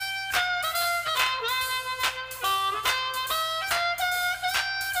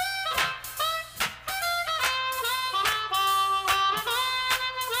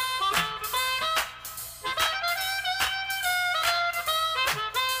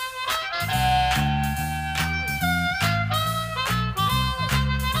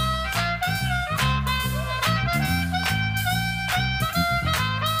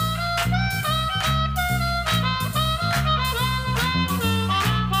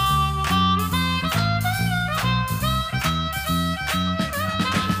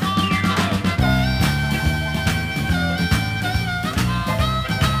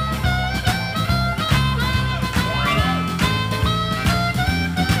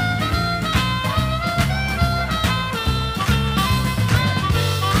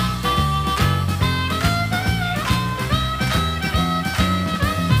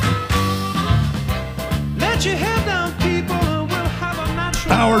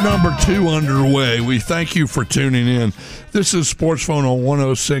Hour number 2 underway. We thank you for tuning in. This is Sports Phone on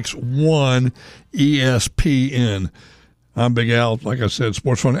 106.1 ESPN. I'm Big Al. Like I said,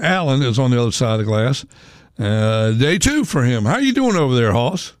 Sports Phone. Alan is on the other side of the glass. Day 2 for him. How you doing over there,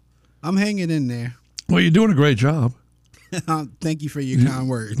 Hoss? I'm hanging in there. Well, you're doing a great job. Thank you for your kind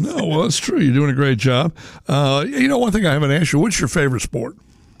words. No, well, it's true. You're doing a great job. One thing I haven't asked you, what's your favorite sport?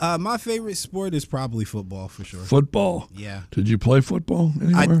 My favorite sport is probably football, for sure. Football? Yeah. Did you play football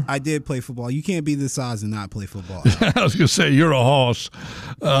anywhere? I did play football. You can't be this size and not play football. I was going to say, you're a hoss.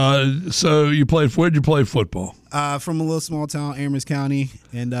 So where'd you play football? From a little small town, Amherst County,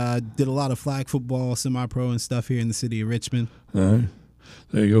 and did a lot of flag football, semi-pro and stuff here in the city of Richmond. All right.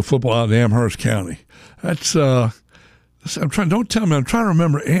 There you go, football out in Amherst County. That's don't tell me. I'm trying to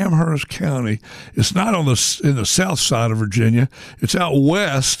remember Amherst County. It's not in the south side of Virginia. It's out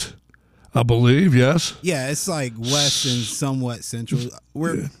west, I believe. Yes. Yeah, it's like west and somewhat central.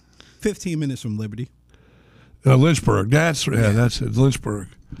 We're 15 minutes from Liberty. Lynchburg. That's it. Lynchburg.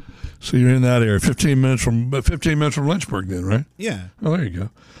 So you're in that area. 15 minutes from Lynchburg, then, right? Yeah. Oh, there you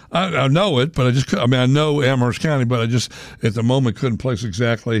go. I know it, but I know Amherst County, but I just at the moment couldn't place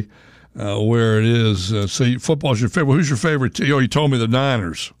exactly where it is. So football's your favorite. Who's your favorite team? Oh, you told me the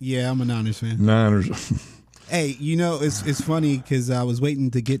Niners. Yeah, I'm a Niners fan. Niners. Hey, it's funny because I was waiting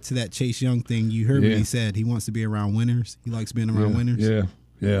to get to that Chase Young thing. You heard what he said. He wants to be around winners. He likes being around winners.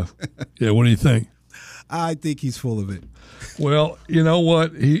 Yeah. What do you think? I think he's full of it. Well, you know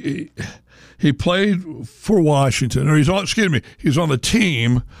what? He played for Washington, or he's on the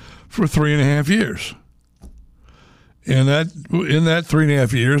team for 3.5 years. And in that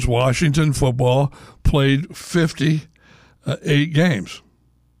 3.5 years, Washington football played 58 games.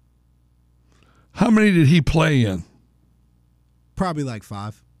 How many did he play in? Probably like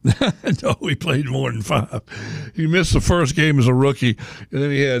 5. No, he played more than 5. He missed the first game as a rookie, and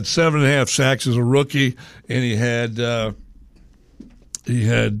then he had 7.5 sacks as a rookie, and he had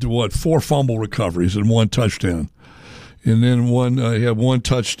 4 fumble recoveries and 1 touchdown. And then he had 1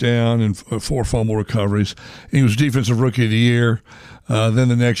 touchdown and 4 fumble recoveries. He was Defensive Rookie of the Year. Then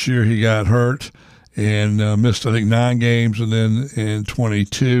the next year he got hurt and missed, I think, 9 games. And then in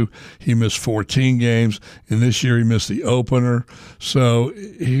 22 he missed 14 games. And this year he missed the opener. So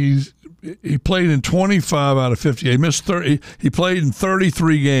he played in 25 out of 58. He missed 30. He played in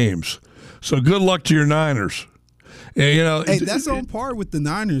 33 games. So good luck to your Niners. And, hey, that's on par with the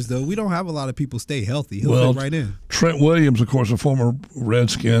Niners, though. We don't have a lot of people stay healthy. He'll fit right in. Trent Williams, of course, a former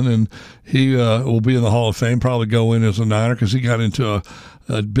Redskin, and he will be in the Hall of Fame, probably go in as a Niner because he got into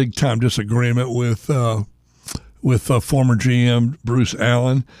a big-time disagreement with former GM Bruce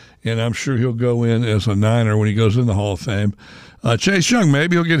Allen, and I'm sure he'll go in as a Niner when he goes in the Hall of Fame. Chase Young,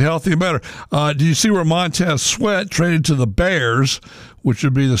 maybe he'll get healthy and better. Do you see where Montez Sweat traded to the Bears, which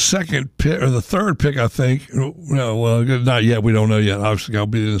would be the second pick or the third pick, I think? No, well, not yet. We don't know yet. Obviously, I'll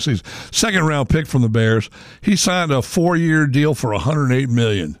be in the season. Second round pick from the Bears. He signed a 4-year deal for $108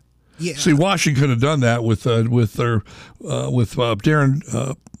 million. Yeah. See, Washington could have done that with Darren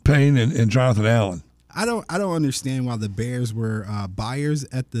Payne and Jonathan Allen. I don't understand why the Bears were buyers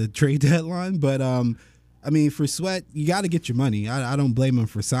at the trade deadline, but for Sweat, you got to get your money. I don't blame him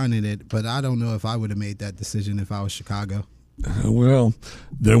for signing it, but I don't know if I would have made that decision if I was Chicago. Well,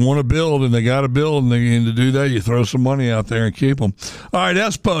 they want to build, and they got to build, and to do that, you throw some money out there and keep them. All right,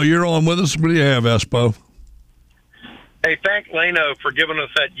 Espo, you're on with us. What do you have, Espo? Hey, thank Lano for giving us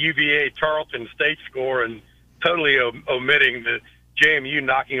that UVA Tarleton State score and totally omitting the JMU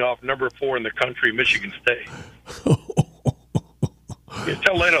knocking off number 4 in the country, Michigan State. Yeah,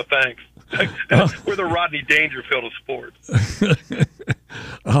 tell Lano thanks. We're the Rodney Dangerfield of sports.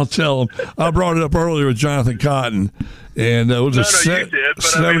 I'll tell him. I brought it up earlier with Jonathan Cotton, and it was you did.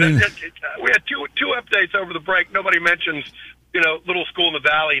 But we had two updates over the break. Nobody mentions, little school in the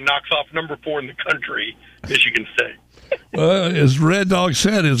Valley knocks off number 4 in the country, Michigan State. Well, as Red Dog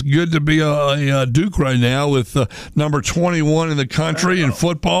said, it's good to be a Duke right now with number 21 in the country in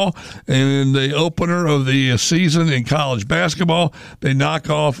football. And in the opener of the season in college basketball, they knock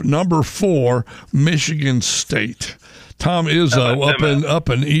off number 4, Michigan State. Tom Izzo up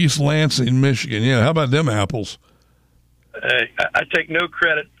in East Lansing, Michigan. Yeah, how about them apples? I take no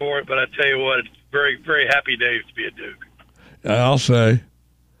credit for it, but I tell you what, it's very, very happy days to be a Duke. I'll say.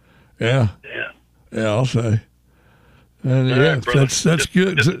 Yeah, I'll say. And right, that's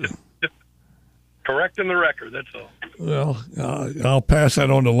good. Just correcting the record, that's all. Well, I'll pass that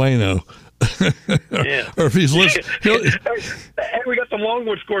on to Lano. Yeah. Or if he's listening. And we got the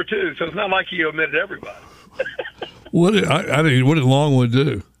Longwood score, too, so it's not like he omitted everybody. What did Longwood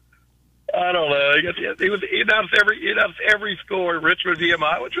do? I don't know. He announced every score. Richmond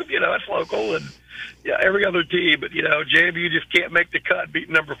VMI, which was that's local, and every other team. But JMU just can't make the cut. Beat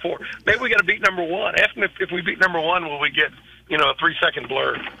number 4. Maybe we got to beat number 1. Ask him if we beat number 1, will we get a 3-second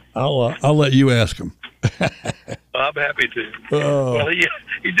blur? I'll let you ask him. I'm happy to. Well, he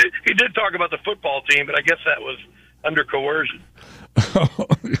did talk about the football team, but I guess that was under coercion.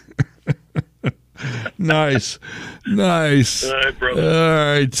 Nice. All right, brother.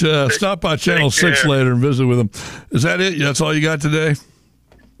 All right. Stop by Channel 6 later and visit with him. Is that it? That's all you got today?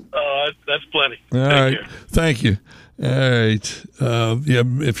 That's plenty. All right. Thank you. All right.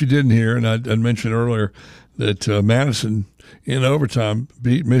 If you didn't hear, and I mentioned earlier that Madison in overtime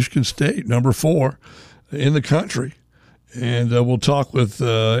beat Michigan State, number 4 in the country. And we'll talk with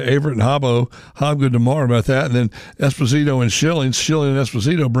Averett and Hobgood tomorrow about that. And then Esposito and Schilling. Schilling and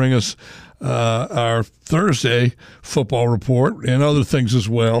Esposito bring us our Thursday football report and other things as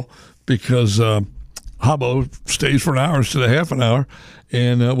well, because Hobbo stays for an hour instead of half an hour,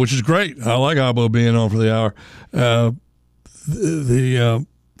 and which is great. I like Hobbo being on for the hour.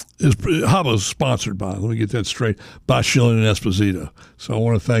 Hobbo's sponsored by, let me get that straight, by Schilling and Esposito. So I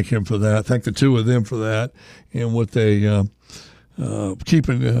want to thank him for that. Thank the two of them for that and what they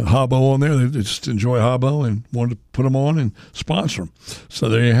keeping Hobbo on there. They just enjoy Hobbo and wanted to put them on and sponsor them. So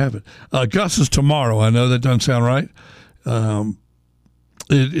there you have it. Gus is tomorrow. I know that doesn't sound right.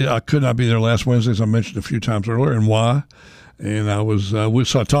 I could not be there last Wednesday, as I mentioned a few times earlier, and why. And I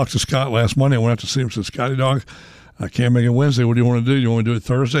talked to Scott last Monday. I went out to see him and said, Scotty Dog, I can't make it Wednesday. What do you want to do? You want to do it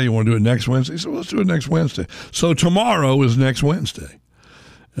Thursday? You want to do it next Wednesday? He said, well, let's do it next Wednesday. So tomorrow is next Wednesday.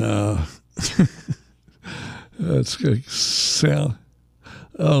 That's going to sound.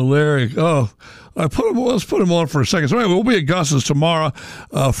 Oh, Larry. Oh, let's put him on for a second. So anyway, we'll be at Gus's tomorrow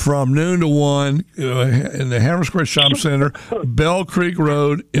from noon to 1 in the Hammer Square Shopping Center, Bell Creek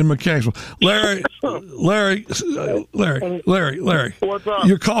Road in Mechanicsville. Larry. What's up?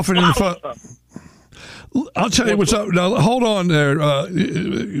 You're coughing in the phone. I'll tell you what's up. Now, hold on there,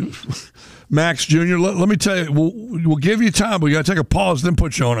 Max Jr. Let me tell you, we'll give you time. We got to take a pause, then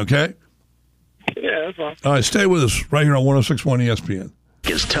put you on, okay? Yeah, that's fine. All right, stay with us right here on 106.1 ESPN.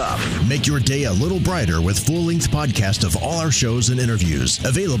 Is tough. Make your day a little brighter with full-length podcast of all our shows and interviews.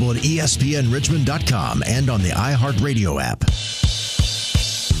 Available at ESPNRichmond.com and on the iHeartRadio app.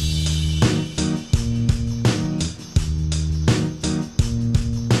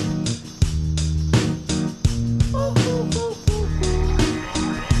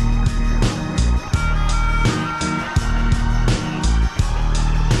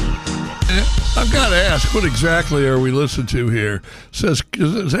 I've got to ask, what exactly are we listening to here? It says,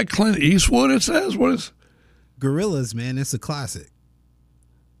 is that Clint Eastwood? It says, what is? Gorillas, man, it's a classic.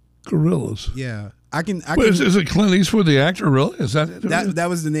 Gorillas. Yeah, Is it Clint Eastwood, the actor? Really? Is that it? That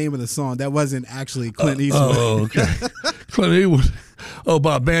was the name of the song. That wasn't actually Clint Eastwood. Oh, okay. Clint Eastwood. Oh,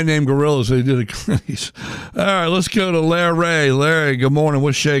 by a band named Gorillas, they did a Clint Eastwood. All right, let's go to Larry. Larry, good morning.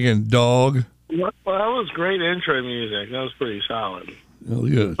 What's shaking, dog? Well, that was great intro music. That was pretty solid. Oh,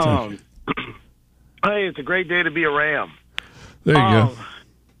 yeah. Hey, it's a great day to be a Ram. There you go.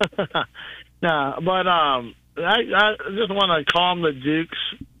 I just want to calm the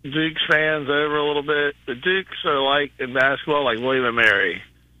Dukes fans over a little bit. The Dukes are like in basketball, like William and Mary.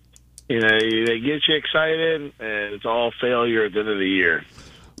 They get you excited, and it's all failure at the end of the year.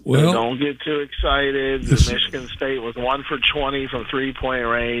 Well, so don't get too excited. Michigan State was 1 for 20 from 3-point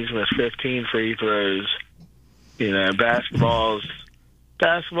range, missed 15 free throws. Basketball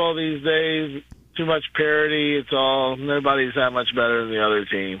these days, too much parity. Nobody's that much better than the other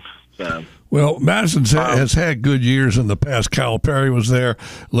team. So. Well, Madison has had good years in the past. Kyle Perry was there.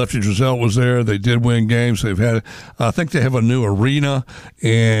 Lefty Driesell was there. They did win games. I think they have a new arena,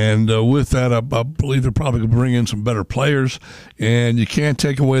 and with that, I believe they're probably going to bring in some better players. And you can't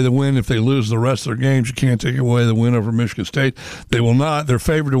take away the win if they lose the rest of their games. You can't take away the win over Michigan State. They will not. They're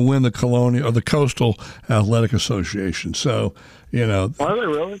favored to win the Coastal Athletic Association. So, Are they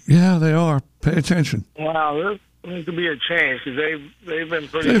really? Yeah, they are. Pay attention. Wow, there could be a change because they've been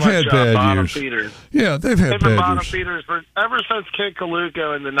pretty much had bad bottom years. Feeders. Yeah, they've been bottom feeders ever since Kid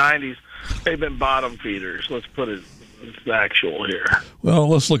Kaluko in the '90s. They've been bottom feeders. Let's put it factual here. Well,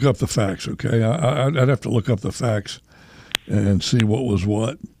 let's look up the facts, okay? I'd have to look up the facts and see what was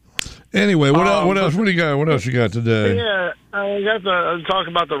what. Anyway, what else? What do you got? What else you got today? Yeah, I got to talk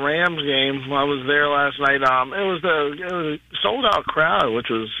about the Rams game. I was there last night. It was a sold out crowd, which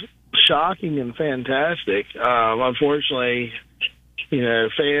was shocking and fantastic. Unfortunately,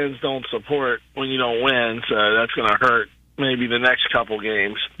 fans don't support when you don't win, so that's going to hurt maybe the next couple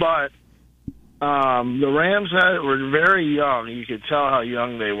games. But The Rams were very young. You could tell how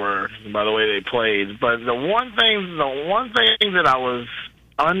young they were by the way they played. But the one thing that I was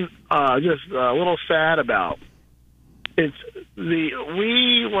just a little sad about, it's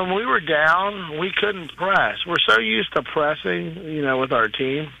when we were down, we couldn't press. We're so used to pressing, with our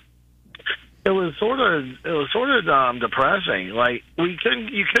team. It was sort of depressing. Like you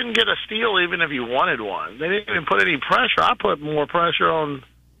couldn't get a steal even if you wanted one. They didn't even put any pressure. I put more pressure on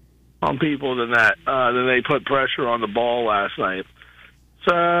people than that, than they put pressure on the ball last night.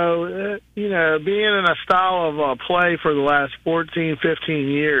 So, being in a style of play for the last 14, 15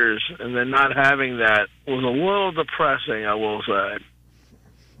 years and then not having that was a little depressing, I will say.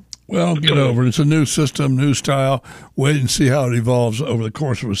 Well, get over it. It's a new system, new style. Wait and see how it evolves over the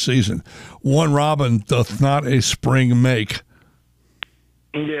course of a season. One robin doth not a spring make.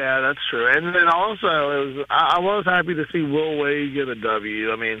 Yeah, that's true. And then also, I was happy to see Will Wade get a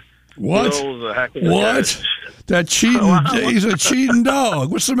W. I mean, what? Will's a heck of a what? That cheating? He's a cheating dog.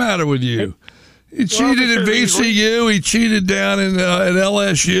 What's the matter with you? He cheated at VCU. He cheated down at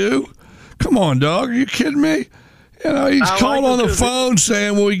LSU. Come on, dog. Are you kidding me? He's called on the phone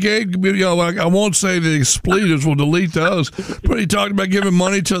saying, well, he gave, I won't say the expletives, we'll delete those, but he talked about giving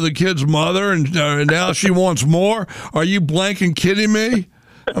money to the kid's mother, and now she wants more. Are you blanking kidding me?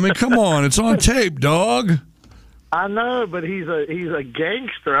 I mean, come on. It's on tape, dog. I know, but he's a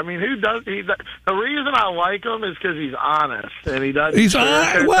gangster. I mean, the reason I like him is because he's honest and he doesn't. He's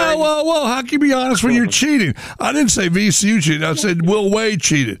honest. Well. How can you be honest when you're cheating? I didn't say VCU cheated. I said Will Wade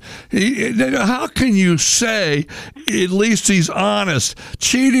cheated. How can you say at least he's honest?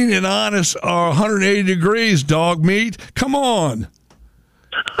 Cheating and honest are 180 degrees, dog meat. Come on.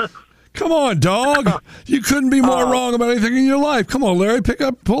 Come on, dog. You couldn't be more wrong about anything in your life. Come on, Larry.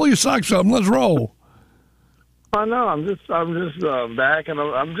 Pull your socks up and let's roll. I know. I'm just backing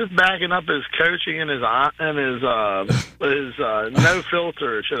up his coaching and his no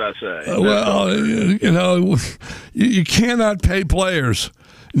filter, should I say? You cannot pay players.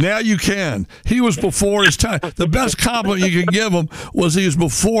 Now you can. He was before his time. The best compliment you could give him was he was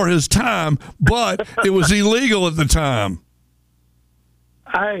before his time, but it was illegal at the time.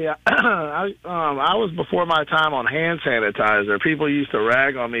 I was before my time on hand sanitizer. People used to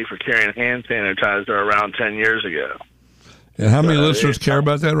rag on me for carrying hand sanitizer around 10 years ago. And how many listeners care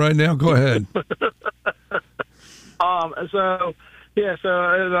about that right now? Go ahead. So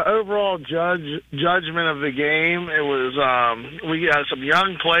the overall judgment of the game, it was we got some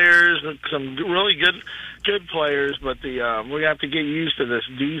young players, some really good players, but we have to get used to this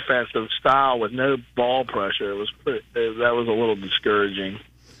defensive style with no ball pressure. That was a little discouraging.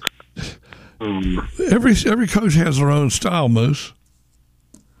 Every coach has their own style, Moose.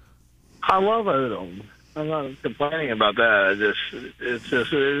 I love Odom. I'm not complaining about that. It's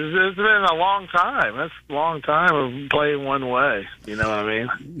been a long time. That's a long time of playing one way. You know what I mean?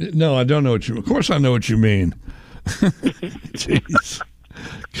 No, I don't know what you. Of course, I know what you mean. Jeez,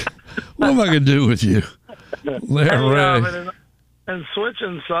 what am I going to do with you, Larry? And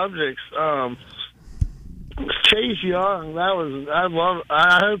switching subjects, Chase Young.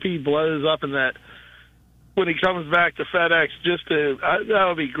 I hope he blows up in that when he comes back to FedEx. That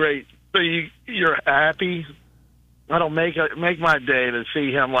would be great. So you're happy. I don't make my day to see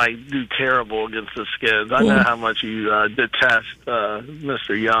him do terrible against the Skids. I know how much you detest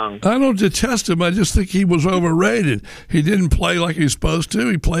Mr. Young. I don't detest him. I just think he was overrated. He didn't play like he's supposed to.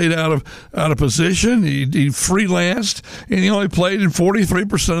 He played out of position. He freelanced, and he only played in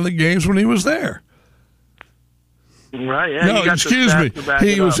 43% of the games when he was there. Right. Yeah, no, excuse me.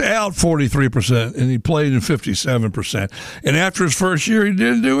 He was out 43%, and he played in 57%. And after his first year, he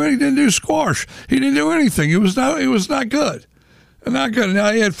didn't do squash. He didn't do anything. It was not good. Not good.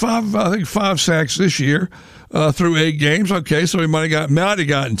 Now he had five sacks this year through 8 games. Okay, so he might have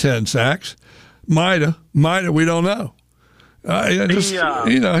gotten 10 sacks. Might have. We don't know. They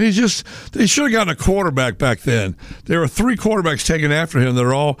should have gotten a quarterback back then. There were 3 quarterbacks taken after him.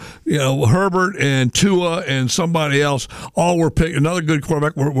 They're all, Herbert and Tua and somebody else. All were picked. Another good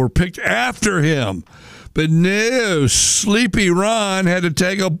quarterback were picked after him. But no, Sleepy Ron had to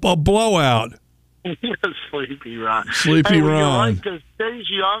take a blowout. Sleepy Ron. Sleepy Ron. Because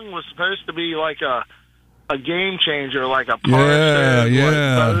Chase Young was supposed to be like a game changer, like a Parsons.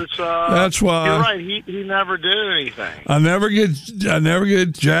 Yeah. That's why you're right. He never did anything. I never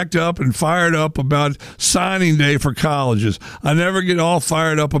get jacked up and fired up about signing day for colleges. I never get all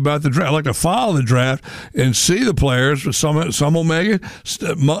fired up about the draft. I like to follow the draft and see the players, but some will make it.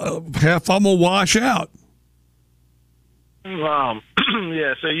 Half of them will wash out. Yeah.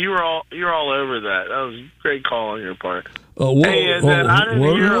 So you're all over that. That was a great call on your part. I didn't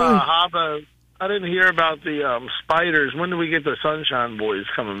hear Habo. I didn't hear about the Spiders. When do we get the Sunshine Boys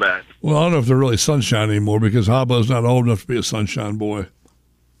coming back? Well, I don't know if they're really Sunshine anymore because Habbo's not old enough to be a Sunshine Boy.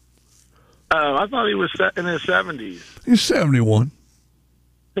 I thought he was in his 70s. He's 71.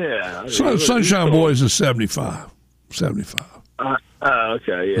 Yeah. Sunshine Boys is 75. 75.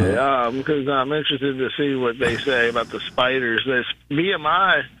 Okay, yeah. Because I'm interested to see what they say about the Spiders. This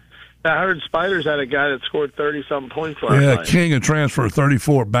BMI, I heard Spiders had a guy that scored 30-something points last night. King of transfer,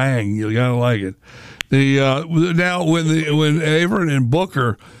 34. Bang. You got to like it. Now, when Averett and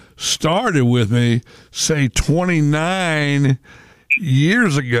Booker started with me, say 29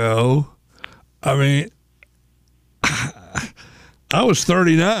 years ago, I mean, I was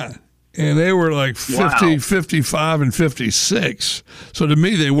 39, and they were like 50, 55, and 56. So to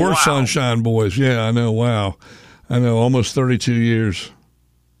me, they were Sunshine Boys. Yeah, I know. Wow. I know. Almost 32 years.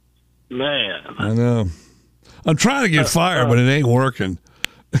 Man. I know. I'm trying to get fired, but it ain't working.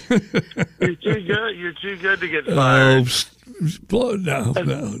 You're too good. You're too good to get fired. No.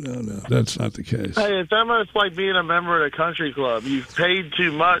 That's not the case. Hey, it's almost like being a member of a country club. You've paid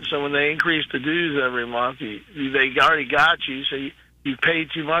too much, so when they increase the dues every month, they already got you, so you paid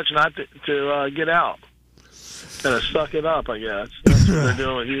too much not to get out. Gotta suck it up, I guess. That's what they're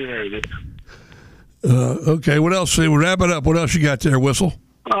doing with you, maybe. Okay, what else? We'll wrap it up. What else you got there, Whistle?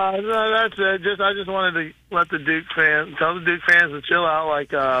 No, that's it. I just wanted to let the Duke fans tell the Duke fans to chill out, like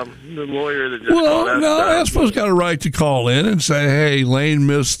the lawyer that just called. Espo's got a right to call in and say, "Hey, Lane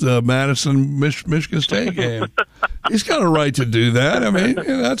missed the Madison Michigan State game." He's got a right to do that. I mean,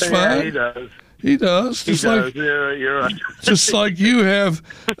 that's fine. He does. He does. You're right. Just like you have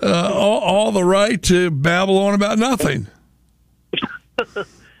all the right to babble on about nothing.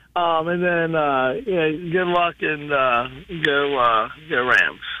 And then, good luck and go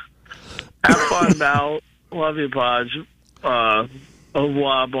Rams. Have fun now. Love you, Podge. Au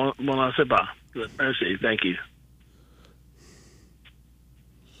revoir. Bon appetit. Merci. Thank you.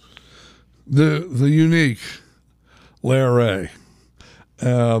 The unique Larry.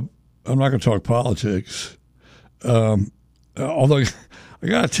 I'm not going to talk politics. Although I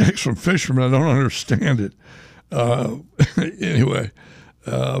got a text from Fisherman, I don't understand it. Anyway.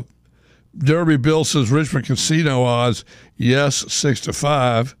 Derby Bill says Richmond Casino odds, yes,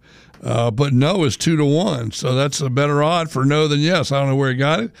 6-5, but no is 2-1. So that's a better odd for no than yes. I don't know where he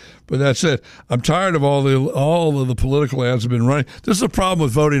got it, but that's it. I'm tired of all of the political ads have been running. This is the problem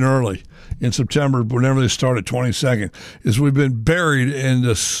with voting early in September. Whenever they start at 22nd, is we've been buried in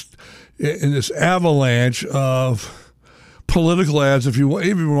this avalanche of political ads. If you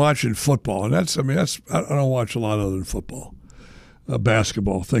even watching football, and I don't watch a lot other than football.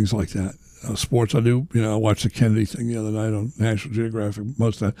 Basketball, things like that. Sports, I do. I watched the Kennedy thing the other night on National Geographic,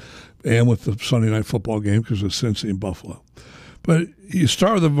 most of that, and with the Sunday night football game because of Cincy and Buffalo. But you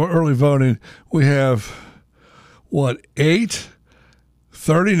start with the early voting, we have, 8,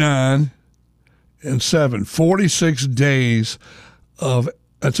 39, and 7, 46 days of,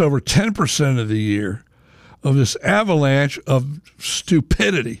 that's over 10% of the year, of this avalanche of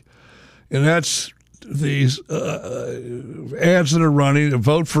stupidity. And that's these ads that are running,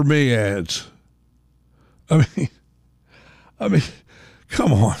 vote for me ads. I mean,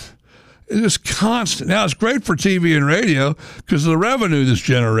 come on. It's constant. Now, it's great for TV and radio because of the revenue that's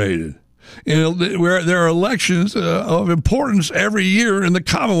generated. Where there are elections of importance every year in the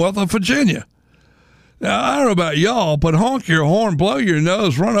Commonwealth of Virginia. Now, I don't know about y'all, but honk your horn, blow your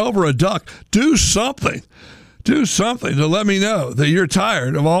nose, run over a duck, do something. Do something to let me know that you're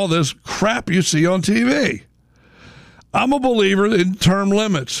tired of all this crap you see on TV. I'm a believer in term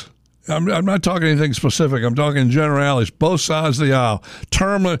limits. I'm not talking anything specific. I'm talking generalities, both sides of the aisle.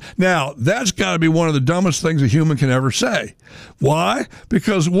 Now, that's got to be one of the dumbest things a human can ever say. Why?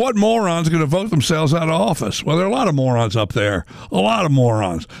 Because what moron's going to vote themselves out of office? Well, there are a lot of morons up there, a lot of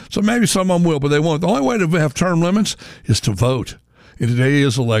morons. So maybe some of them will, but they won't. The only way to have term limits is to vote. And today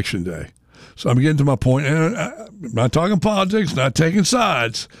is election day. So I'm getting to my point, and I'm not talking politics, not taking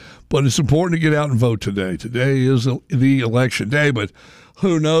sides, but it's important to get out and vote today. Today is the election day, but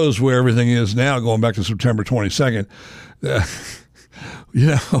who knows where everything is now going back to September 22nd.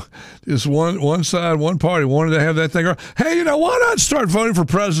 This one side, one party wanted to have that thing. Hey, why not start voting for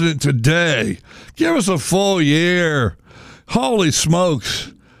president today? Give us a full year. Holy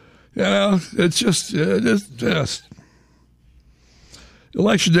smokes. It's just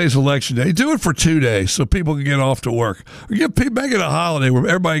election day is election day. Do it for 2 days so people can get off to work. Or make it a holiday where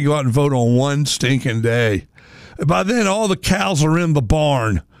everybody can go out and vote on one stinking day. And by then, all the cows are in the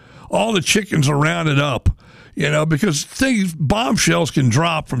barn. All the chickens are rounded up. Because bombshells can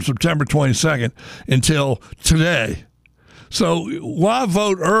drop from September 22nd until today. So why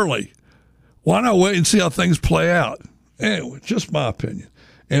vote early Why not wait and see how things play out? Anyway, just my opinion.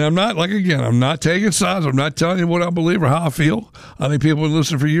 And I'm not, I'm not taking sides. I'm not telling you what I believe or how I feel. I think people who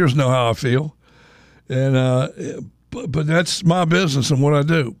listen for years know how I feel. And but that's my business and what I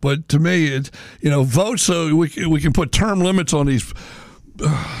do. But to me, it's, vote so we can put term limits on these.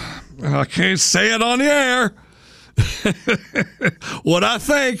 I can't say it on the air. What I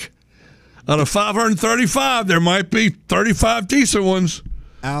think, out of 535, there might be 35 decent ones.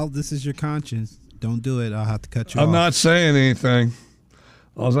 Al, this is your conscience. Don't do it. I'll have to cut you off. I'm not saying anything.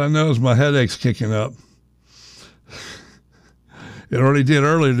 All I know is my headache's kicking up. It already did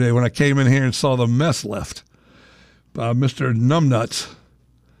earlier today when I came in here and saw the mess left by Mr. Numbnuts.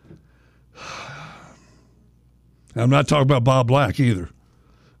 I'm not talking about Bob Black either.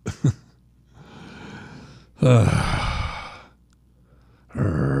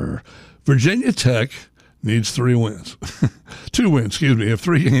 Virginia Tech needs 3 wins. 2 wins, excuse me. If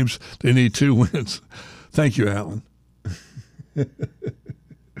 3 games, they need 2 wins. Thank you, Alan.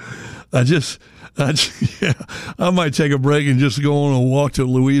 I might take a break and just go on a walk to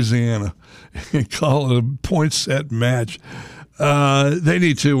Louisiana and call it a point set match. They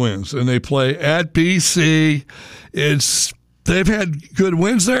need 2 wins, and they play at BC. They've had good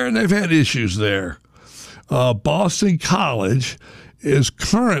wins there, and they've had issues there. Boston College is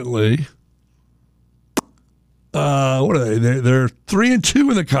currently what are they? They're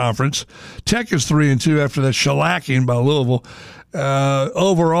 3-2 in the conference. Tech is 3-2 after that shellacking by Louisville.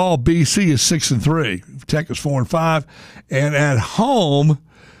 Overall, BC is 6-3. Tech is 4-5, and at home,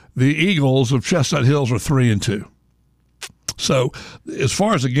 the Eagles of Chestnut Hills are 3-2. So, as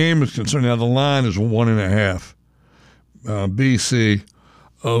far as the game is concerned, now the line is 1.5. BC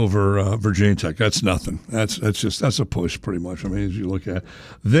over Virginia Tech. That's nothing. That's a push pretty much. I mean, as you look at it.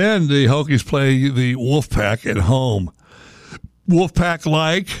 Then the Hokies play the Wolfpack at home. Wolfpack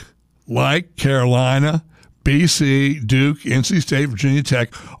like Carolina, BC, Duke, NC State, Virginia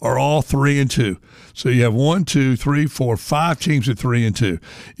Tech are all 3-2. So you have 5 teams at 3-2.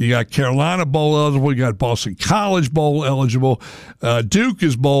 You got Carolina bowl eligible. You got Boston College bowl eligible. Duke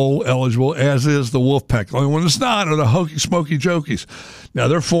is bowl eligible, as is the Wolfpack. The only one that's not are the Hokie Smoky Jokies. Now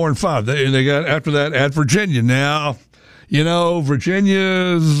they're 4-5. They got after that at Virginia. Now,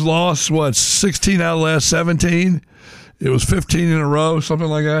 Virginia's lost 16 out of the last 17. It was 15 in a row, something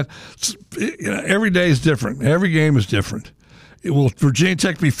like that. Every day is different. Every game is different. Will Virginia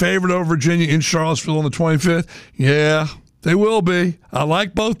Tech be favored over Virginia in Charlottesville on the 25th? Yeah, they will be. I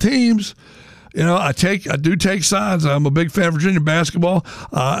like both teams. I do take sides. I'm a big fan of Virginia basketball.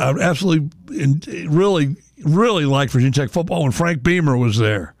 I absolutely, really, really like Virginia Tech football when Frank Beamer was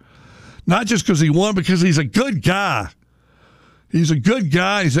there. Not just because he won, because he's a good guy. He's a good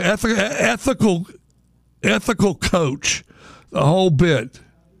guy. He's an ethical coach, the whole bit.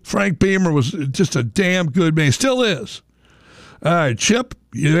 Frank Beamer was just a damn good man. He still is. All right, Chip,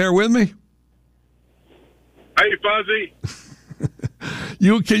 you there with me? Hey, Fuzzy.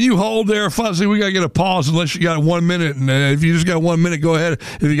 Can you hold there, Fuzzy? We got to get a pause unless you got 1 minute. And if you just got 1 minute, go ahead.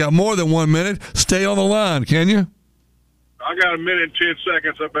 If you got more than 1 minute, stay on the line, can you? I got 1 minute and 10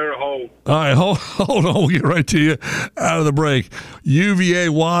 seconds. I better hold. All right, hold on. We'll get right to you out of the break. UVA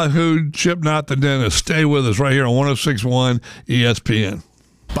Wahoo, Chip Not the Dentist. Stay with us right here on 106.1 ESPN.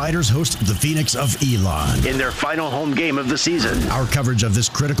 Spiders host the Phoenix of Elon in their final home game of the season. Our coverage of this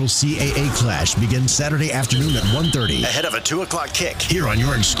critical CAA clash begins Saturday afternoon at 1:30. Ahead of a 2 o'clock kick. Here on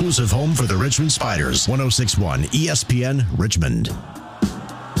your exclusive home for the Richmond Spiders, 106.1 ESPN Richmond.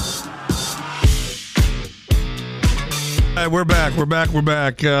 All right, we're back.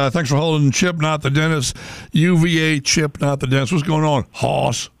 Thanks for holding Chip Not the Dentist. UVA Chip Not the Dentist. What's going on,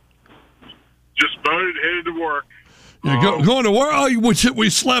 Hoss? Just voted, headed to work. Going to work? Oh, we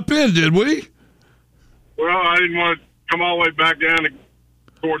slept in, did we? Well, I didn't want to come all the way back down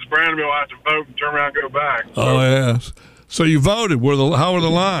towards Brandonville. I have to vote and turn around and go back. So, oh, yes. So you voted. How were the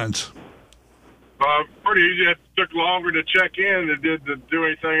lines? Pretty easy. It took longer to check in than it did to do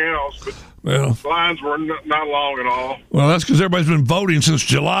anything else. But the lines were not long at all. Well, that's because everybody's been voting since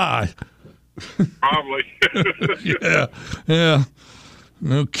July. Probably. Yeah.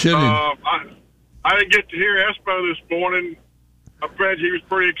 No kidding. I didn't get to hear Espo this morning. I bet he was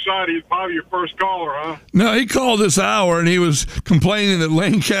pretty excited. He's probably your first caller, huh? No, he called this hour, and he was complaining that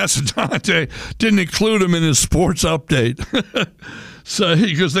Lane Casadante didn't include him in his sports update. So,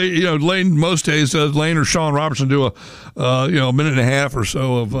 because Lane most days does, Lane or Sean Robertson do a minute and a half or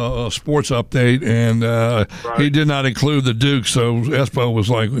so of a sports update, and right. He did not include the Duke. So Espo was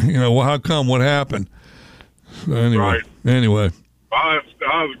like, well, how come? What happened? So anyway. That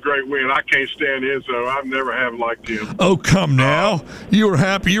was a great win. I can't stand Izzo. I've never have liked him. Oh, come now. You were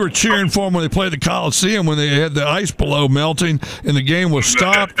happy. You were cheering for him when they played the Coliseum when they had the ice below melting and the game was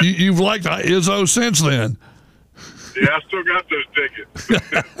stopped. You've liked Izzo since then. Yeah, I still got those tickets.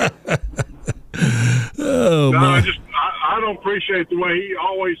 Oh, my. I don't appreciate the way he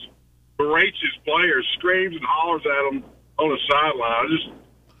always berates his players, screams and hollers at them on the sideline.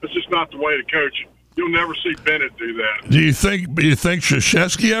 It's just not the way to coach. You'll never see Bennett do that. Do you think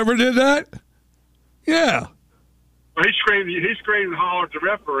Krzyzewski ever did that? Yeah. He screamed and hollered at the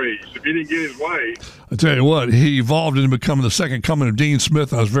referees if he didn't get his way. I tell you what, he evolved into becoming the second coming of Dean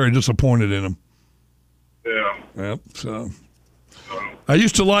Smith. I was very disappointed in him. Yeah. Yep. So I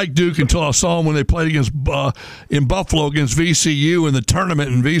used to like Duke until I saw him when they played against in Buffalo against VCU in the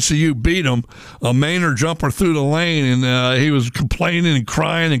tournament, and VCU beat them. A Maynard jumper through the lane, and he was complaining and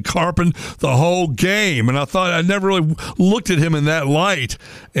crying and carping the whole game. And I thought I never really looked at him in that light.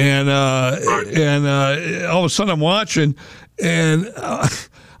 And all of a sudden I'm watching, and I'm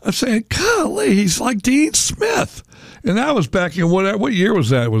saying, golly, he's like Dean Smith. And that was back in what year was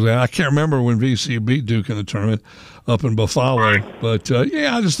that? I can't remember when VCU beat Duke in the tournament up in Buffalo. Right. But,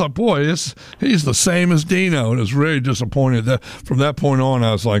 yeah, I just thought, boy, he's the same as Dino. And I was really disappointed. From that point on,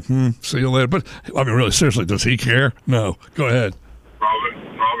 I was like, see you later. But, I mean, really, seriously, does he care? No. Go ahead. Probably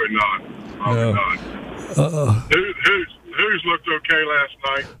not. Probably not. Who's looked okay last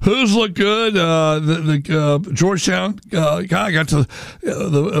night? Who's looked good? The Georgetown guy got to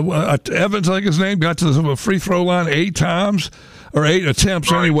Evans, I think his name, got to the free throw line 8 times. Or 8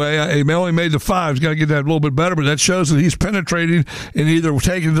 attempts anyway. He only made the 5. He's got to get that a little bit better, but that shows that he's penetrating and either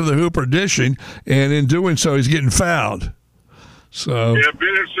taking to the hoop or dishing, and in doing so, he's getting fouled. So yeah,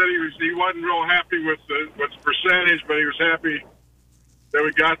 Bennett said he wasn't real happy with the percentage, but he was happy that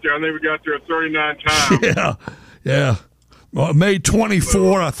we got there. I think we got there 39 times. Yeah. Well, it made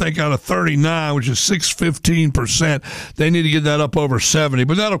 24, I think, out of 39, which is 15%. They need to get that up over 70,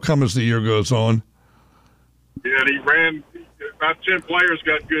 but that'll come as the year goes on. Yeah, and he ran. About 10 players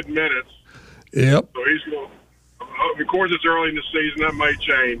got good minutes. Yep. So he's going. Of course, it's early in the season. That may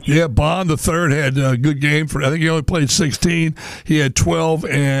change. Yeah, Bond the third had a good game for. I think he only played 16. He had 12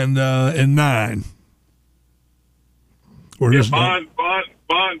 and 9. Bond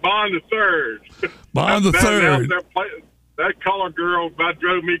the third. Bond the third. That color girl about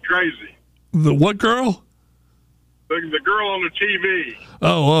drove me crazy. The what girl? The girl on the TV.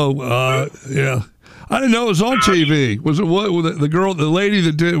 Yeah. I didn't know it was on TV. Was it the girl, the lady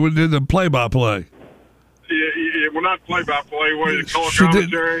that did the play-by-play? Yeah, well, not play-by-play. What is it, color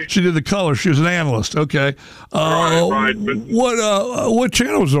commentary? She did the color. She was an analyst. Okay. Right. But what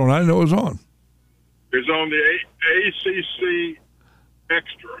channel was it on? I didn't know it was on. It's on the ACC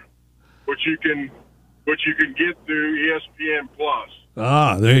Extra, which you can get through ESPN Plus.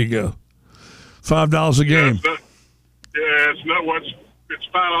 Ah, there you go. $5 a game. It's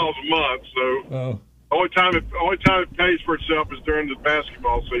 $5 a month, so only time it pays for itself is during the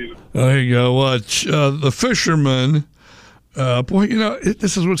basketball season. There you go. The fisherman, boy,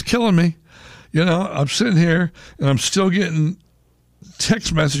 this is what's killing me. I'm sitting here and I'm still getting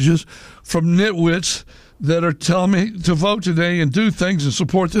text messages from nitwits that are telling me to vote today and do things and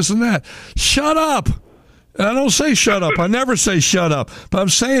support this and that. Shut up. And I don't say shut up. I never say shut up. But I'm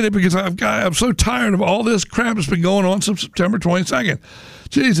saying it because I'm so tired of all this crap that's been going on since September 22nd.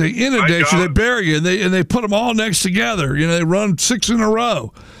 Jeez, they inundate you, they bury you, and they put them all next together. They run 6 in a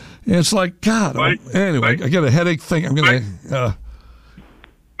row. And it's like, God. Anyway, I get a headache thinking I'm going to...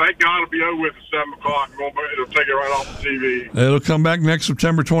 Thank God it'll be over with at 7 o'clock. It'll take it right off the TV. It'll come back next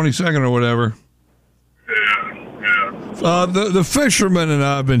September 22nd or whatever. Yeah. The fisherman and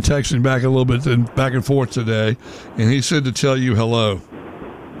I have been texting back a little bit back and forth today, and he said to tell you hello.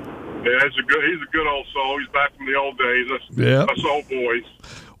 Yeah, he's a good old soul. He's back from the old days. Us old boys.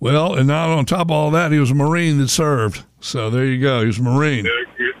 Well, and now on top of all that, he was a Marine that served. So there you go. He was a Marine.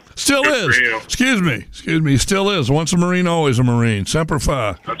 Yeah, still is. Excuse me. He still is. Once a Marine, always a Marine. Semper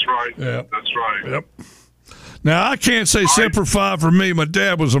Fi. That's right. Yeah. That's right. Yep. Now, I can't say Semper Fi for me. My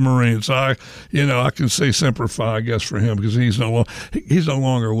dad was a Marine, so I can say Semper Fi, I guess, for him because he's no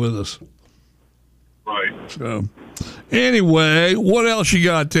longer with us. Right. So, anyway, what else you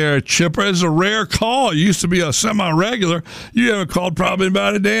got there, Chipper? It's a rare call. You used to be a semi-regular. You haven't called probably in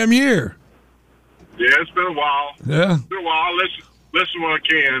about a damn year. Yeah, it's been a while. Yeah? It's been a while. Listen when I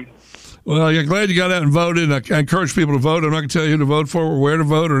can. Well, I'm glad you got out and voted. I encourage people to vote. I'm not going to tell you who to vote for or where to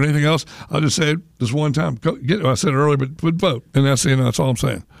vote or anything else. I'll just say it this one time. I said it earlier, but vote. And that's all I'm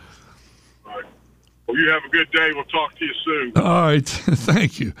saying. All right. Well, you have a good day. We'll talk to you soon. All right.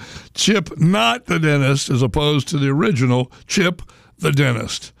 Thank you. Chip, not the dentist, as opposed to the original Chip, the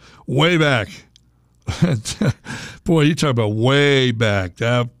dentist, way back. Boy, you talk about way back.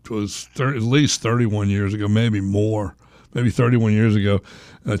 That was at least 31 years ago, maybe more, maybe 31 years ago.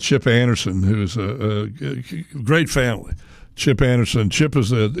 Chip Anderson, who's a great family. Chip Anderson. Chip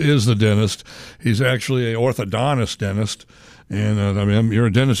is the dentist. He's actually an orthodontist dentist. And, I mean, you're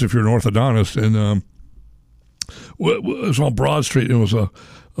a dentist if you're an orthodontist. And it was on Broad Street. It was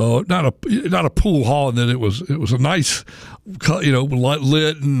not a pool hall, and then it was a nice,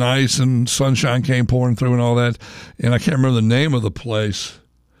 lit and nice, and sunshine came pouring through and all that. And I can't remember the name of the place.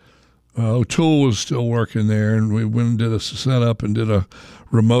 O'Toole was still working there, and we went and did a setup and did a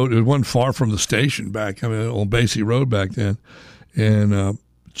remote. It wasn't far from the station on Basie Road back then. And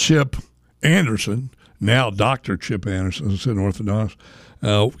Chip Anderson, now Dr. Chip Anderson, who's an orthodontist,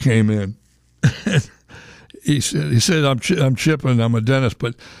 came in. He said, I'm Chip and I'm a dentist,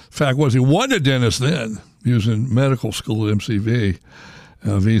 but the fact was he wasn't a dentist then. He was in medical school at MCV,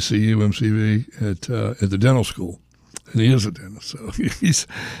 VCU, MCV, at the dental school. And he is a dentist, so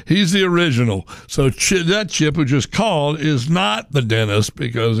he's the original. So that Chip who just called is not the dentist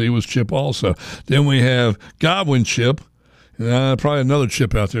because he was Chip also. Then we have Godwin Chip, and probably another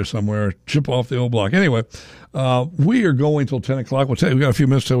Chip out there somewhere, Chip off the old block. Anyway, we are going till 10 o'clock. We've got a few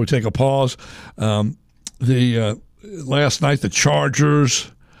minutes till we take a pause. Last night, the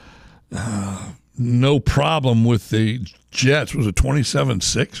Chargers, no problem with the Jets. Was it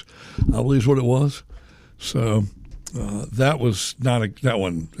 27-6? I believe is what it was. So that was that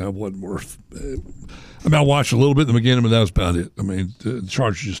wasn't worth. I mean, I watched a little bit in the beginning, but that was about it. I mean, the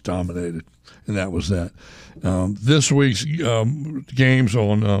Chargers just dominated, and that was that. This week's games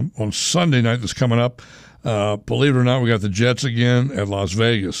on Sunday night that's coming up. Believe it or not, we got the Jets again at Las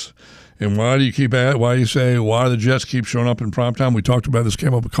Vegas. And why do you say why the Jets keep showing up in primetime? We talked about this.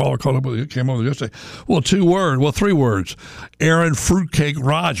 Came up yesterday. Well, 3 words. Aaron Fruitcake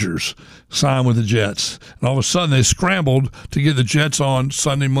Rodgers signed with the Jets. And all of a sudden they scrambled to get the Jets on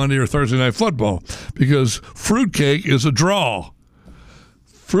Sunday, Monday, or Thursday Night Football because Fruitcake is a draw.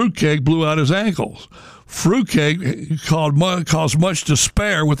 Fruitcake blew out his ankles. Fruitcake caused much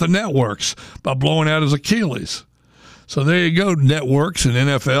despair with the networks by blowing out his Achilles. So there you go, networks and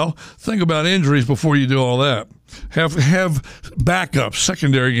NFL. Think about injuries before you do all that. Have backups,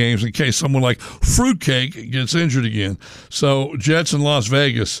 secondary games in case someone like Fruitcake gets injured again. So Jets in Las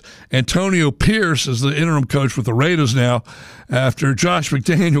Vegas. Antonio Pierce is the interim coach with the Raiders now after Josh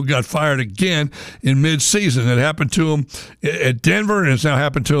McDaniel got fired again in midseason. It happened to him at Denver, and it's now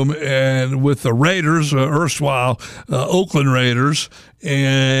happened to him and with the Raiders, erstwhile Oakland Raiders.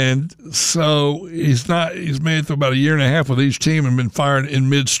 And so he's made it through about a year and a half with each team and been fired in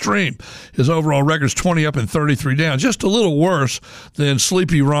midstream. His overall record's 20 up and 33 down, just a little worse than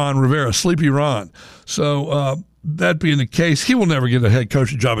Sleepy Ron Rivera. Sleepy Ron. So that being the case, he will never get a head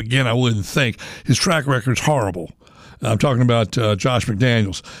coaching job again, I wouldn't think. His track record's horrible. I'm talking about Josh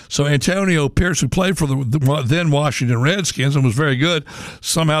McDaniels. So Antonio Pierce, who played for the then Washington Redskins and was very good,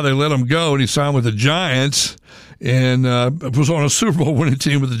 somehow they let him go, and he signed with the Giants and was on a Super Bowl winning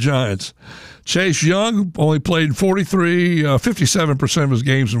team with the Giants. Chase Young only played 57% of his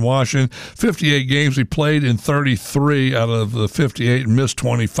games in Washington. 58 games he played in 33 out of the 58 and missed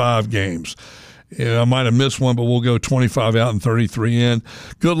 25 games. Yeah, I might have missed one, but we'll go 25 out and 33 in.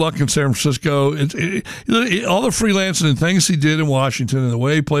 Good luck in San Francisco. All the freelancing and things he did in Washington and the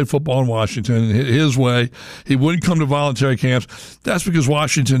way he played football in Washington, his way, he wouldn't come to voluntary camps. That's because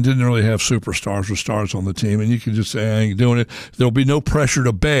Washington didn't really have superstars or stars on the team, and you can just say, I ain't doing it. There'll be no pressure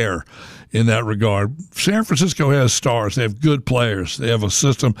to bear in that regard. San Francisco has stars. They have good players. They have a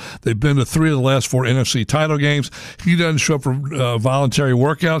system. They've been to 3 of the last 4 NFC title games. If he doesn't show up for voluntary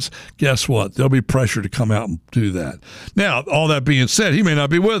workouts, guess what? There'll be pressure to come out and do that. Now, all that being said, he may not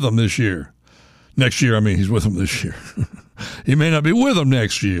be with them this year. Next year, he's with them this year. He may not be with them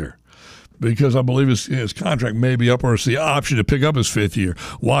next year because I believe his contract may be up, or it's the option to pick up his 5th year.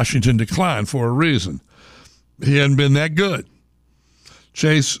 Washington declined for a reason. He hadn't been that good.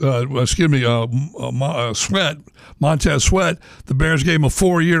 Montez Sweat, the Bears gave him a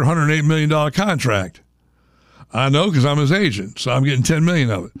 4-year, $108 million contract. I know because I'm his agent, so I'm getting $10 million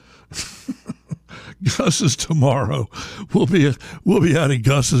of it. Gus's tomorrow. We'll be out at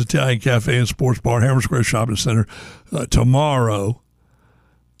Gus's Italian Cafe and Sports Bar, Hammer Square Shopping Center tomorrow.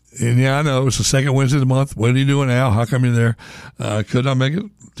 And yeah, I know it's the second Wednesday of the month. What are you doing, Al? How come you're there? Could I make it?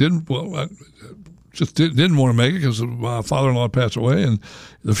 Didn't want to make it because my father-in-law passed away, and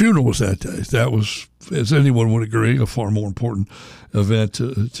the funeral was that day. That was, as anyone would agree, a far more important event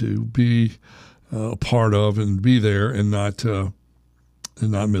to be a part of and be there and not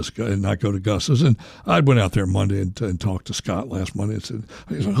and not go to Gus's. And I went out there Monday and talked to Scott last Monday and said,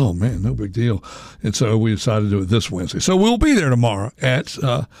 "Oh man, no big deal." And so we decided to do it this Wednesday. So we'll be there tomorrow at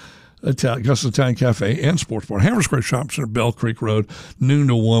Gus's Italian Cafe and Sports Bar, Hammer Square Shopping Center, Bell Creek Road, noon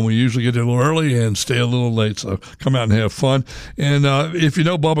to 1. We usually get there a little early and stay a little late, so come out and have fun. And if you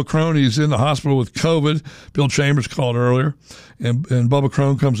know Bubba Crone, he's in the hospital with COVID. Bill Chambers called earlier, and Bubba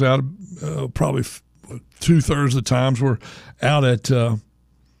Crone comes out probably 2/3 of the times we're out at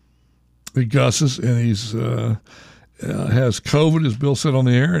Gus's, and he's has COVID, as Bill said on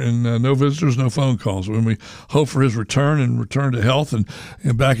the air, and no visitors, no phone calls. When we hope for his return to health and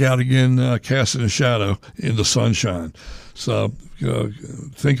back out again, casting a shadow in the sunshine. So when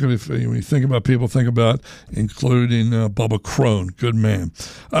you think about people, think about including Bubba Crone. Good man.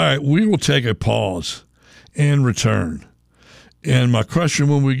 All right, we will take a pause and return. And my question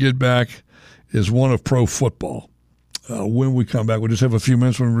when we get back is one of pro football. When we come back, we'll just have a few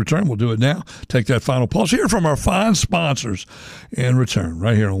minutes when we return. We'll do it now. Take that final pause, hear from our fine sponsors, and return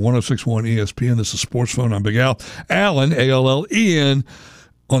right here on 106.1 ESPN. This is Sports Phone. I'm Big Al. Allen, A-L-L-E-N,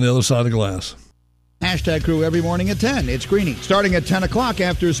 on the other side of the glass. Hashtag Crew every morning at 10. It's Greeny. Starting at 10 o'clock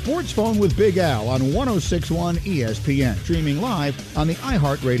after Sports Phone with Big Al on 106.1 ESPN. Streaming live on the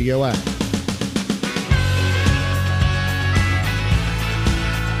iHeartRadio app.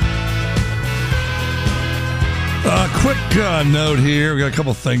 Quick note here. We got a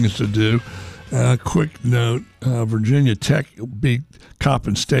couple things to do. Quick note. Virginia Tech beat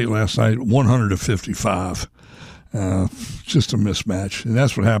Coppin State last night 100-55. Just a mismatch. And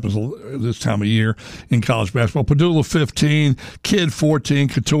that's what happens this time of year in college basketball. Padula 15, Kidd 14,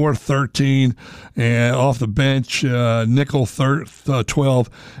 Couture 13, and off the bench, Nickel 12.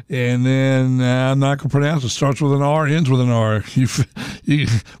 And then I'm not going to pronounce it. Starts with an R, ends with an R.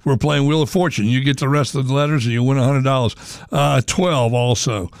 We're playing Wheel of Fortune. You get the rest of the letters and you win $100. 12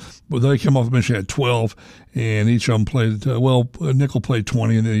 also. But they came off the bench, they had 12, and each of them played, Nickel played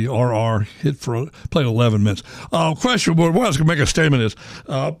 20, and the RR played 11 minutes. Question, what I was going to make a statement is,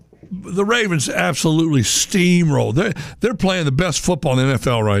 the Ravens absolutely steamroll. They're playing the best football in the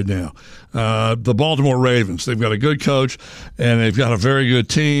NFL right now. The Baltimore Ravens. They've got a good coach, and they've got a very good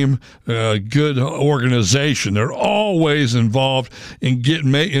team, good organization. They're always involved in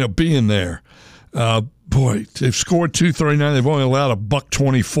being there. Boy, they've scored 239. They've only allowed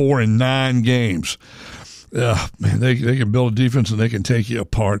 $124 in 9 games. Man, they can build a defense and they can take you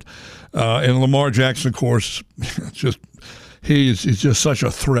apart. And Lamar Jackson, of course, he's just such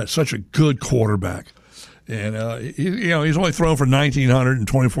a threat, such a good quarterback. And he's only thrown for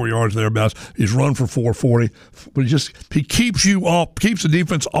 1,924 yards thereabouts. He's run for 440, but he keeps the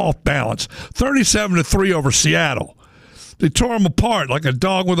defense off balance. 37-3 over Seattle. They tore him apart like a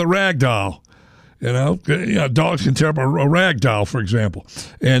dog with a rag doll. Dogs can tear up a rag doll, for example.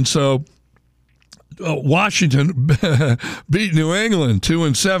 And so Washington beat New England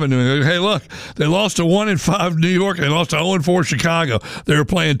 2-7. Hey, look, they lost to 1-5 New York. They lost to 0-4 Chicago. They were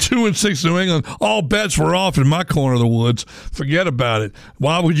playing 2-6 New England. All bets were off in my corner of the woods. Forget about it.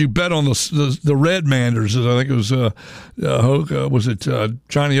 Why would you bet on the Red Manders? I think it was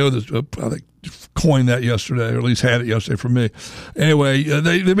Johnny O that I think coined that yesterday, or at least had it yesterday for me. Anyway,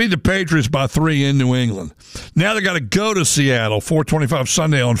 they beat the Patriots by 3 in New England. Now they got to go to Seattle, 4:25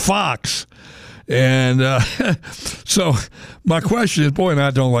 Sunday on Fox. And so my question is, boy, and I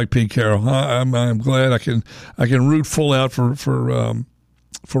don't like Pete Carroll. I'm glad I can root full out for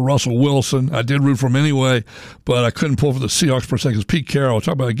Russell Wilson. I did root for him anyway, but I couldn't pull for the Seahawks per se because Pete Carroll,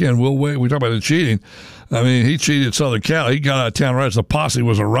 talk about again, we talk about the cheating. I mean, he cheated Southern Cal. He got out of town right as the posse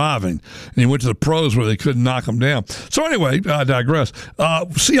was arriving, and he went to the pros where they couldn't knock him down. So anyway, I digress.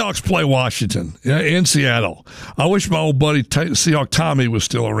 Seahawks play Washington in Seattle. I wish my old buddy Seahawk Tommy was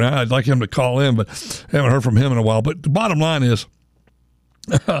still around. I'd like him to call in, but haven't heard from him in a while. But the bottom line is,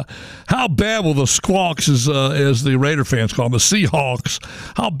 how bad will the Squawks, as the Raider fans call them, the Seahawks,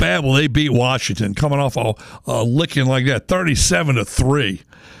 how bad will they beat Washington coming off a licking like that, 37-3?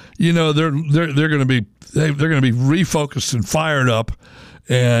 They're going to be refocused and fired up,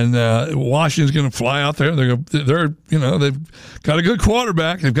 and Washington's going to fly out there. They've got a good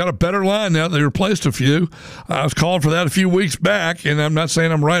quarterback. They've got a better line now. They replaced a few. I was calling for that a few weeks back, and I'm not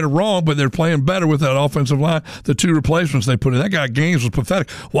saying I'm right or wrong, but they're playing better with that offensive line. The 2 replacements they put in, that guy Gaines was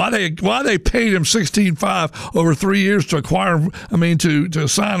pathetic. Why they paid him $16.5 over 3 years to acquire him? I mean, to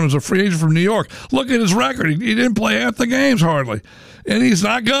sign him as a free agent from New York. Look at his record. He didn't play half the games hardly, and he's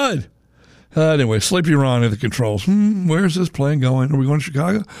not good. Anyway, Sleepy Ron at the controls. Where's this plane going? Are we going to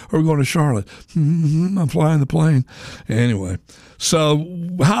Chicago or are we going to Charlotte? I'm flying the plane. Anyway, so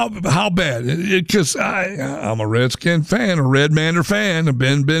how bad? Because I'm a Redskin fan, a Red Mander fan. I've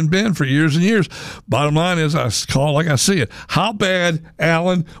been for years and years. Bottom line is I call it like I see it. How bad,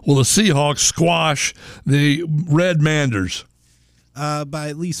 Alan, will the Seahawks squash the Red Manders? By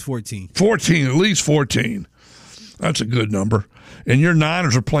at least 14. 14, at least 14. That's a good number. And your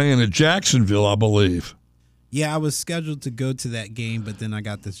Niners are playing at Jacksonville, I believe. Yeah, I was scheduled to go to that game, but then I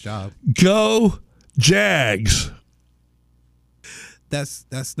got this job. Go Jags.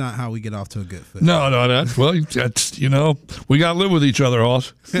 That's not how we get off to a good foot. No, that's we got to live with each other,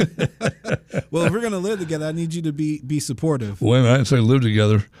 Hoss. Well, if we're going to live together, I need you to be supportive. Wait a minute, I didn't say live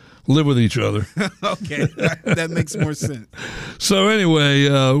together. Live with each other. Okay, that makes more sense. So anyway,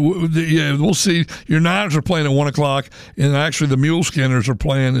 we'll see. Your Niners are playing at 1 o'clock, and actually the Mule Skinners are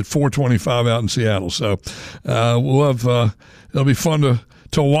playing at 4:25 out in Seattle. So we'll have it'll be fun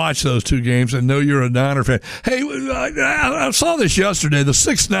to watch those two games and know you're a Niner fan. Hey, I saw this yesterday. The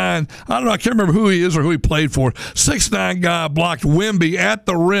 6'9", I don't know, I can't remember who he is or who he played for. 6'9" guy blocked Wemby at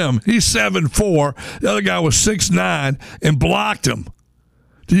the rim. He's 7'4". The other guy was 6'9" and blocked him.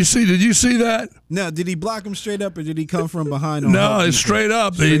 Did you see that? No, did he block him straight up or did he come from behind? No, it's straight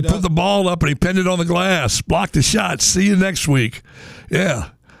up. He put the ball up and he pinned it on the glass. Blocked the shot. See you next week.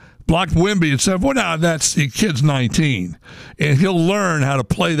 Yeah. Blocked Wemby and said, well, now that's the kid's 19. And he'll learn how to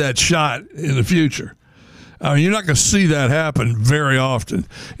play that shot in the future. I mean, you're not going to see that happen very often.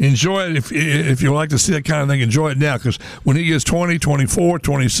 Enjoy it if you like to see that kind of thing. Enjoy it now, because when he gets 20, 24,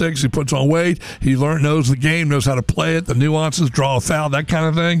 26, he puts on weight, he knows the game, knows how to play it, the nuances, draw a foul, that kind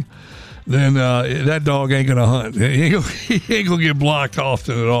of thing, then that dog ain't going to hunt. He ain't going to get blocked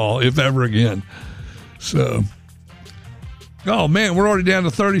often at all, if ever again. So... Oh, man, we're already down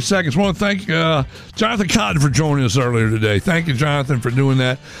to 30 seconds. I want to thank Jonathan Cotton for joining us earlier today. Thank you, Jonathan, for doing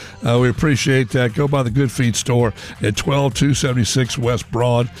that. We appreciate that. Go by the Good Feet store at 12276 West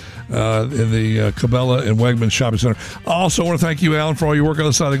Broad in the Cabela and Wegmans Shopping Center. I also want to thank you, Alan, for all your work on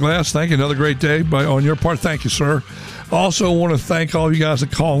the side of the glass. Thank you. Another great day on your part. Thank you, sir. Also want to thank all of you guys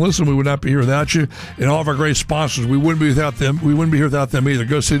that call and listen. We would not be here without you. And all of our great sponsors, we wouldn't be without them. We wouldn't be here without them either.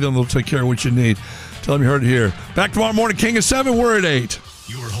 Go see them. They'll take care of what you need. Tell them you heard it here. Back tomorrow morning, King of 7. We're at 8.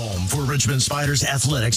 Your home for Richmond Spiders athletics.